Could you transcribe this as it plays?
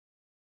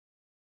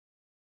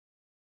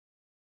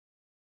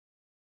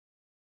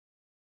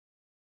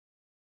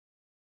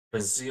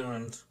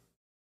transient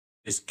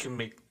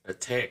ischemic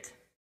attack,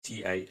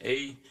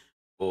 TIA,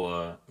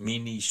 or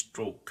mini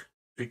stroke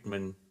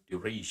treatment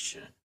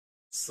duration.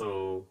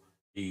 So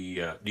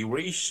the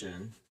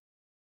duration,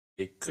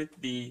 it could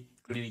be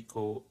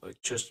clinical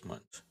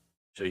adjustment.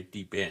 So it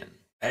depends.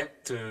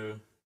 After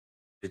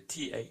the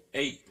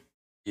TIA,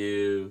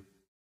 you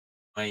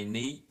might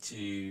need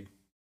to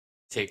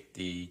take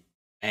the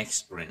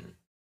aspirin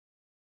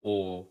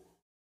or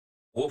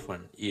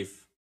warfarin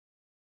if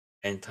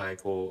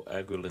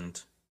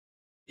anticoagulant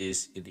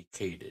is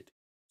indicated.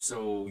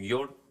 So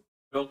your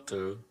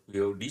doctor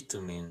will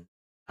determine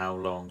how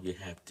long you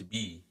have to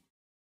be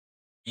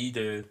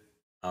either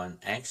on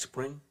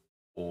aspirin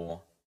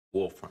or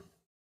warfarin.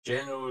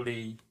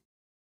 Generally,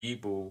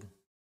 people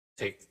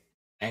take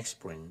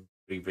aspirin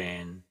to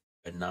prevent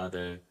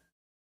another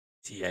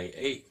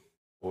TIA.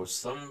 For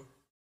some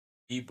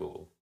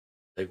people,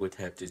 they would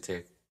have to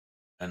take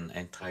an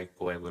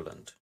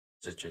anticoagulant,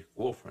 such as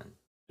warfarin,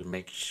 to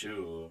make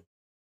sure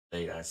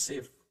they are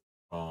safe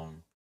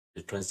from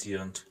the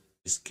transient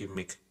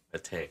ischemic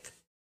attack,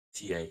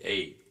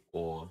 TIA,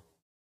 or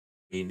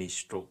mini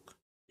stroke.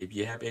 If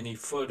you have any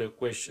further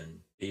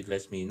question, please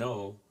let me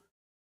know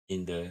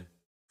in the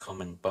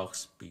comment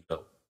box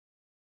below.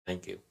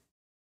 Thank you.